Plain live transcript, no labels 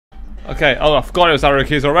Okay, oh, I forgot it was arrow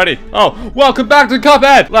keys already. Oh, welcome back to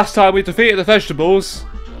Cuphead! Last time we defeated the vegetables.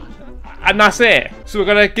 And that's it. So we're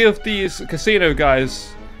going to give these casino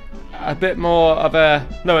guys a bit more of a...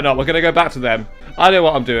 No, we're not. We're going to go back to them. I know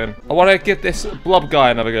what I'm doing. I want to give this blob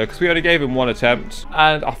guy another go, because we only gave him one attempt.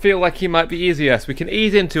 And I feel like he might be easier, so we can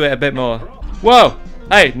ease into it a bit more. Whoa!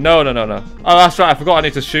 Hey, no. Oh, that's right. I forgot I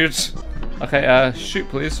need to shoot. Okay, shoot,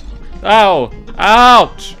 please. Ow!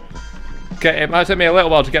 Ouch! Okay, it might take me a little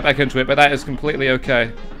while to get back into it, but that is completely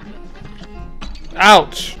okay.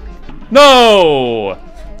 Ouch! No!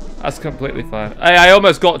 That's completely fine. I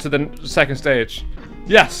almost got to the second stage.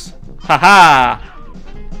 Yes! Haha!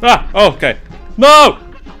 Ah! Okay. No!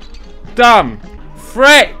 Damn!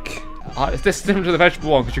 Frick! This is different to the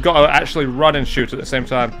vegetable one, because you've got to actually run and shoot at the same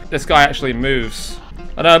time. This guy actually moves.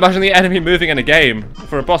 I know, imagine the enemy moving in a game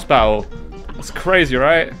for a boss battle. That's crazy,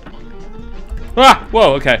 right? Ah!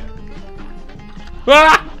 Whoa, okay.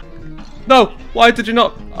 Ah! No! Why did you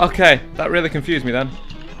not? Okay, that really confused me then.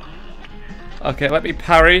 Okay, let me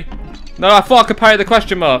parry. No, I thought I could parry the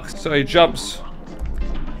question mark. So he jumps.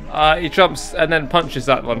 He jumps and then punches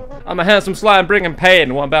that one. I'm a handsome slime bringing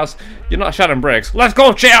pain. What about? You're not Shannon Briggs. Let's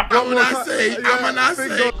go, champ! What would I say? I'm an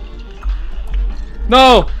say.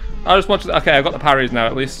 No! I just want to. Okay, I got the parries now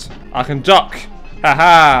at least. I can duck.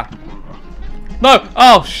 Haha. No!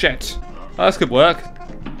 Oh shit. Oh, that's good work.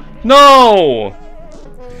 No!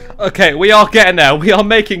 Okay, we are getting there. We are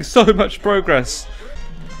making so much progress.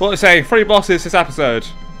 What are you saying? 3 bosses this episode.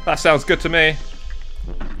 That sounds good to me.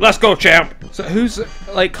 Let's go, champ! So who's,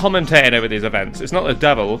 like, commentating over these events? It's not the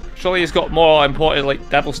devil. Surely he's got more important, like,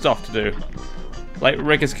 devil stuff to do. Like,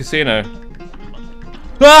 Riggers Casino.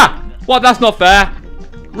 Ah! What? That's not fair!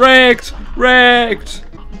 Rigged! Rigged!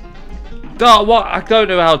 Duh, what? I don't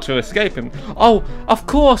know how to escape him. Oh, of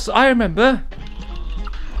course, I remember.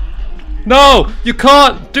 No! You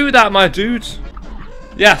can't do that, my dude!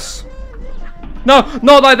 Yes! No!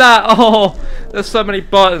 Not like that! Oh! There's so many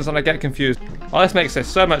buttons and I get confused. Oh, this makes this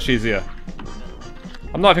so much easier.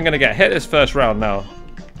 I'm not even going to get hit this first round now.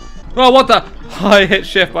 Oh, what the? I hit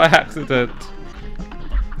shift by accident.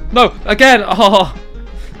 No! Again! Oh!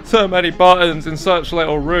 So many buttons in such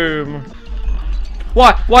little room.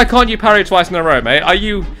 Why? Why can't you parry twice in a row, mate? Are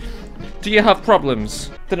you... Do you have problems?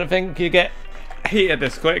 Didn't think you get heated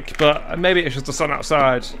this quick, but maybe it's just the sun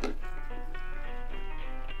outside.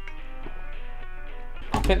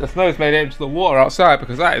 I think the snow's made it into the water outside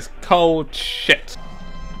because that is cold shit.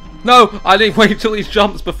 No, I didn't wait till he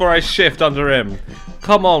jumps before I shift under him.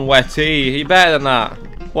 Come on, Wetty, he better than that.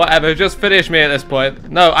 Whatever, just finish me at this point.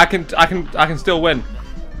 No, I can still win.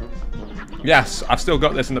 Yes, I've still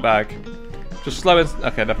got this in the bag. Just slow it.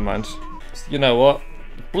 Okay, never mind. You know what?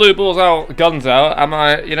 Blue balls out, guns out. Am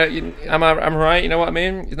I? You know? Am I right? You know what I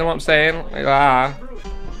mean? You know what I'm saying? Ah.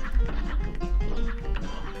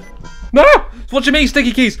 No! What do you mean,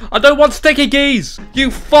 sticky keys? I don't want sticky keys! You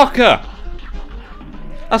fucker!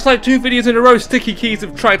 That's like 2 videos in a row sticky keys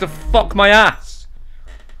have tried to fuck my ass.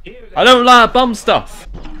 I don't like bum stuff.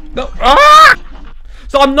 No. Ah!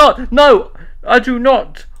 So I'm not. No! I do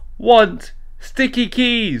not want sticky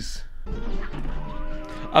keys.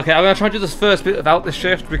 Okay, I'm going to try to do this first bit without the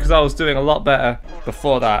shift because I was doing a lot better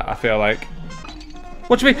before that, I feel like.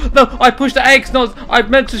 What do you mean? No, I pushed the X. No, I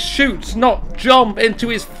meant to shoot, not jump into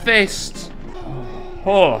his fist.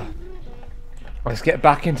 Oh. Let's get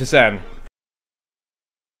back into Zen.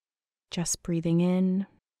 Just breathing in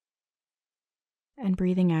and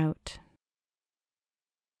breathing out.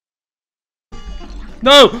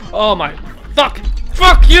 No! Oh my... Fuck!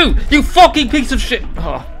 Fuck you! You fucking piece of shit!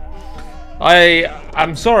 Oh.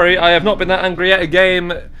 I'm sorry, I have not been that angry at a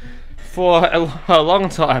game for a long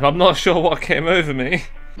time. I'm not sure what came over me.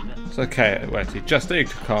 It's okay, Wetty, just stay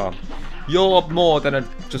calm. You're more than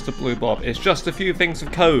just a blue bob. It's just a few things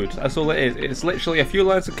of code. That's all it is. It's literally a few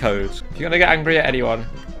lines of code. If you're gonna get angry at anyone,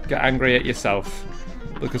 get angry at yourself.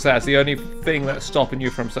 Because that's the only thing that's stopping you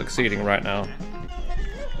from succeeding right now.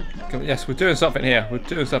 Yes, we're doing something here. We're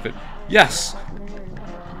doing something. Yes!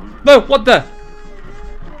 No, what the?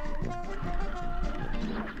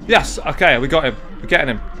 Yes, okay, we got him. We're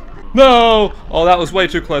getting him. No! Oh, that was way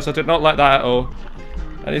too close. I did not like that at all.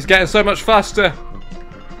 And he's getting so much faster.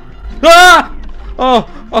 Ah! Oh,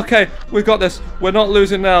 okay, we got this. We're not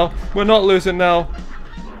losing now. We're not losing now.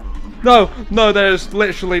 No, no, there's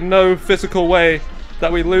literally no physical way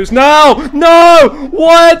that we lose. No! No!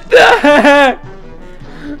 What the heck?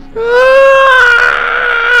 Ah!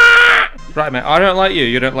 Right, mate, I don't like you.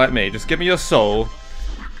 You don't like me. Just give me your soul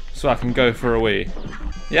so I can go for a wee.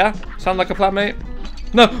 Yeah? Sound like a plan, mate?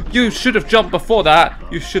 No, you should have jumped before that.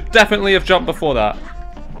 You should definitely have jumped before that.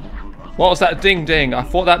 What was that ding ding? I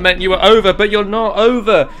thought that meant you were over, but you're not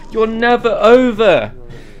over. You're never over.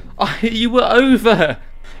 You were over.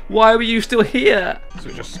 Why were you still here?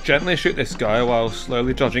 So just gently shoot this guy while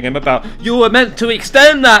slowly dodging him about. You were meant to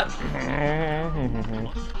extend that.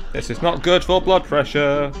 This is not good for blood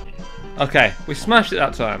pressure. Okay, we smashed it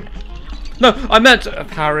that time. No, I meant to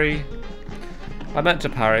parry. I meant to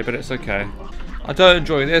parry, but it's okay. I don't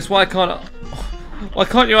enjoy this. Why can't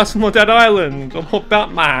you ask for more Dead Island or more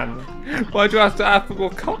Batman? Why do you have to ask for more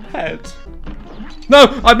Cuphead?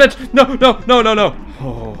 No, I meant no.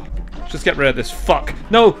 Oh, just get rid of this fuck.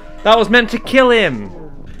 No, that was meant to kill him.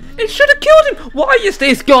 It should have killed him. Why is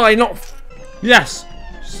this guy not? Yes,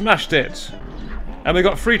 smashed it, and we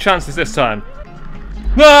got 3 chances this time.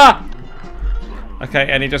 Ah! Okay,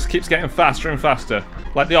 and he just keeps getting faster and faster,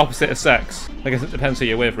 like the opposite of sex. I guess it depends who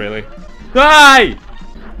you're with, really. Hey!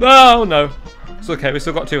 Oh no, it's okay. We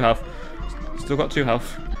still got 2 health. Still got 2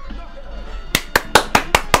 health.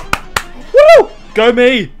 Woo! Go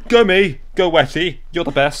me! Go me! Go Wetty! You're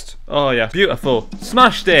the best. Oh yeah, beautiful.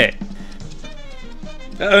 Smashed it!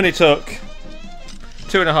 It only took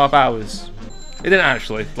 2.5 hours. It didn't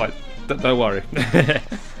actually, like, don't worry.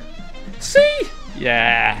 See?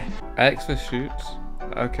 Yeah. X for shoots.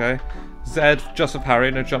 Okay. Z just for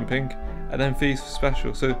parry, no jumping. And then V for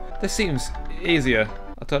special. So this seems easier.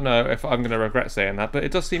 I don't know if I'm going to regret saying that, but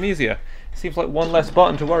it does seem easier. It seems like one less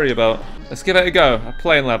button to worry about. Let's give it a go. A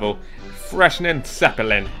plane level. Freshening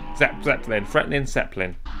Zeppelin. Zeppelin. Threatening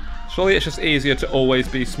Zeppelin. Surely it's just easier to always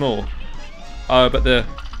be small. Oh, but the...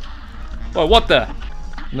 Oh, what the?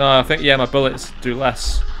 No, I think, yeah, my bullets do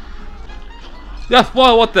less. Yes,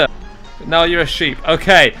 whoa, what the? Now you're a sheep.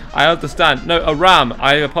 Okay, I understand. No, a ram.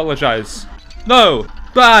 I apologise. No!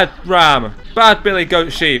 Bad ram. Bad Billy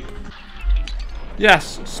Goat Sheep.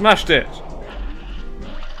 Yes, smashed it.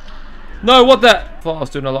 No, what the? Thought I was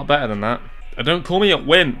doing a lot better than that. And don't call me a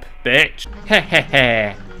wimp, bitch.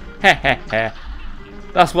 Hehehe. Hehehe.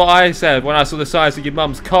 That's what I said when I saw the size of your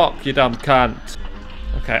mum's cock, you dumb cunt.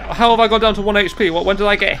 Okay, how have I gone down to 1 HP? When did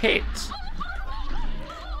I get hit?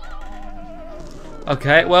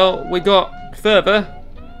 Okay, well, we got further.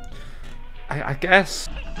 I guess.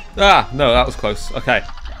 Ah, no, that was close. Okay.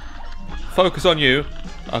 Focus on you.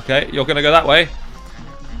 Okay, you're going to go that way.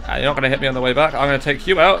 You're not going to hit me on the way back. I'm going to take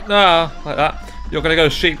you out. No, like that. You're going to go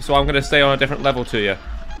sheep, so I'm going to stay on a different level to you.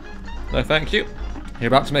 No, thank you. You're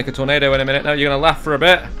about to make a tornado in a minute. No, you're going to laugh for a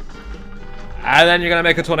bit. And then you're going to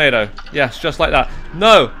make a tornado. Yes, just like that.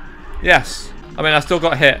 No. Yes. I mean, I still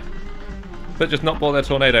got hit. But just not bought their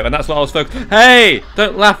tornado. And that's what I was focused. Hey!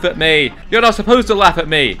 Don't laugh at me. You're not supposed to laugh at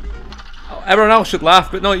me. Everyone else should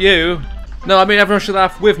laugh, but not you. No, I mean everyone should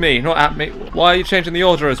laugh with me, not at me. Why are you changing the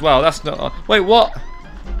order as well? That's not... Wait, what?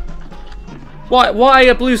 Why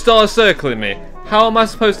are blue stars circling me? How am I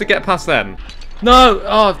supposed to get past them? No!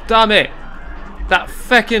 Oh, damn it. That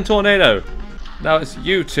feckin' tornado. Now it's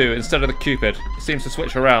you two instead of the Cupid. It seems to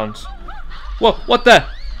switch around. Whoa, what the?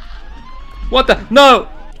 What the? No!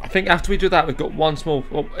 I think after we do that, we've got one small...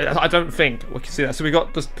 Well, I don't think we can see that. So we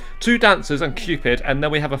got just 2 dancers and Cupid, and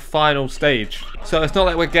then we have a final stage. So it's not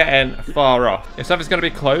like we're getting far off. If something's going to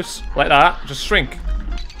be close, like that, just shrink.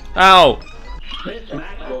 Ow! This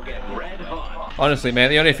match will get red hot. Honestly, man,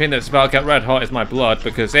 the only thing that's about to get red hot is my blood,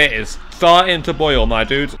 because it is starting to boil, my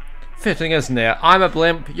dude. Fitting, isn't it? I'm a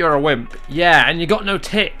blimp, you're a wimp. Yeah, and you got no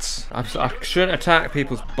tits. I shouldn't attack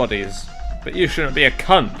people's bodies, but you shouldn't be a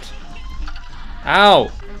cunt.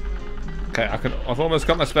 Ow! Okay, I've almost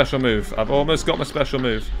got my special move. I've got my special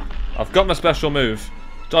move.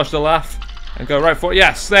 Dodge the laugh and go right for it.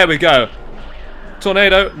 Yes, there we go.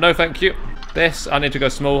 Tornado, no thank you. This, I need to go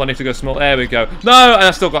small, There we go. No, and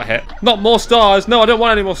I still got hit. Not more stars. No, I don't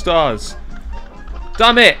want any more stars.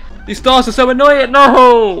 Damn it. These stars are so annoying.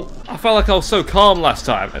 No! I felt like I was so calm last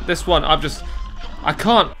time. At this one, I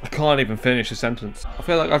can't even finish a sentence. I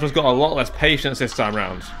feel like I've just got a lot less patience this time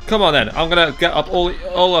round. Come on then, I'm gonna get up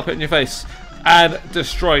all up in your face and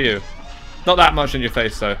destroy you. Not that much in your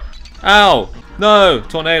face though. Ow! No!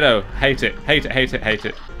 Tornado. Hate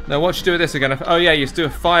it. Now what should you do with this again? Oh yeah, you should do a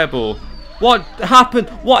fireball. What happened?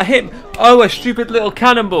 What hit me? Oh, a stupid little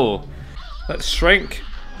cannonball. Let's shrink.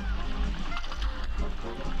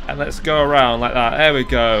 And let's go around like that. There we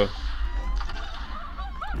go.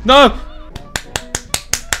 No!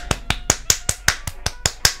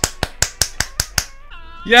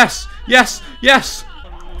 Yes! Yes! Yes!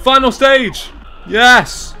 Final stage!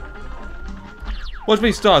 Yes! What do you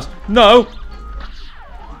mean stars? No!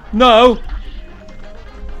 No!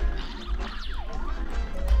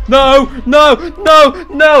 No! No! No!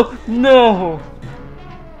 No! No!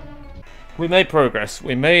 We made progress.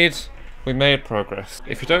 We made We made progress.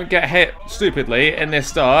 If you don't get hit stupidly in this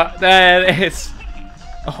start, then it's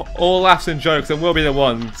all laughs and jokes, and we'll be the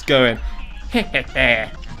ones going, just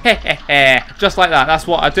like that. That's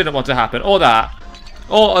what I didn't want to happen. Or that.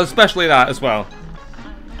 Or especially that as well.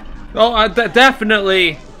 Oh,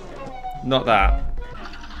 definitely not that.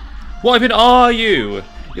 What even are you?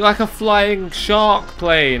 You're like a flying shark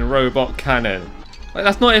plane robot cannon. Like,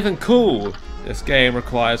 that's not even cool. This game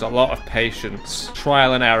requires a lot of patience,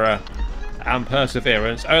 trial and error, and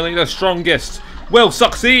perseverance. Only the strongest will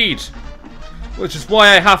succeed, which is why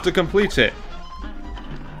I have to complete it.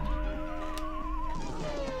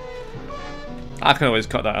 I can always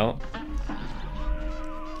cut that out.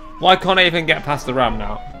 Why can't I even get past the ram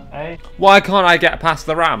now? Eh? Why can't I get past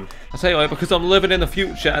the ram? I tell you what, because I'm living in the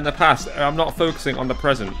future and the past, and I'm not focusing on the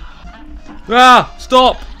present. Ah!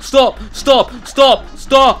 Stop! Stop! Stop! Stop!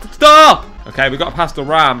 Stop! Stop! Okay, we got past the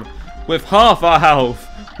ram with half our health.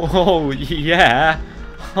 Oh, yeah.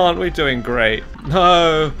 Aren't we doing great?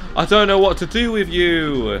 No! I don't know what to do with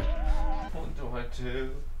you! What do I do?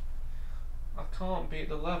 I can't beat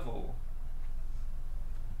the level.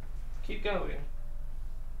 Keep going.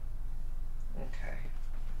 Okay.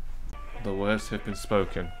 The words have been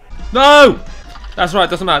spoken. No! That's right,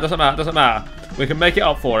 doesn't matter, doesn't matter, doesn't matter. We can make it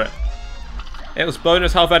up for it. It was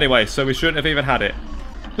bonus health anyway, so we shouldn't have even had it.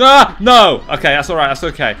 Ah! No! Okay, that's alright, that's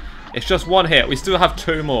okay. It's just one hit. We still have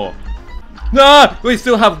 2 more. No! We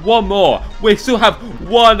still have 1 more. We still have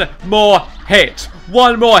 1 more hit.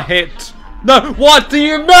 1 more hit. No! What do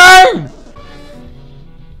you mean?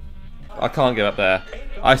 I can't get up there.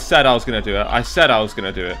 I said I was going to do it. I said I was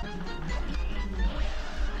going to do it.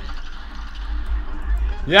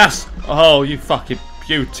 Yes! Oh, you fucking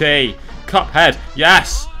beauty. Cuphead.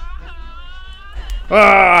 Yes!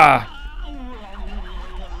 Ah!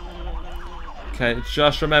 Okay,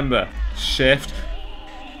 just remember. Shift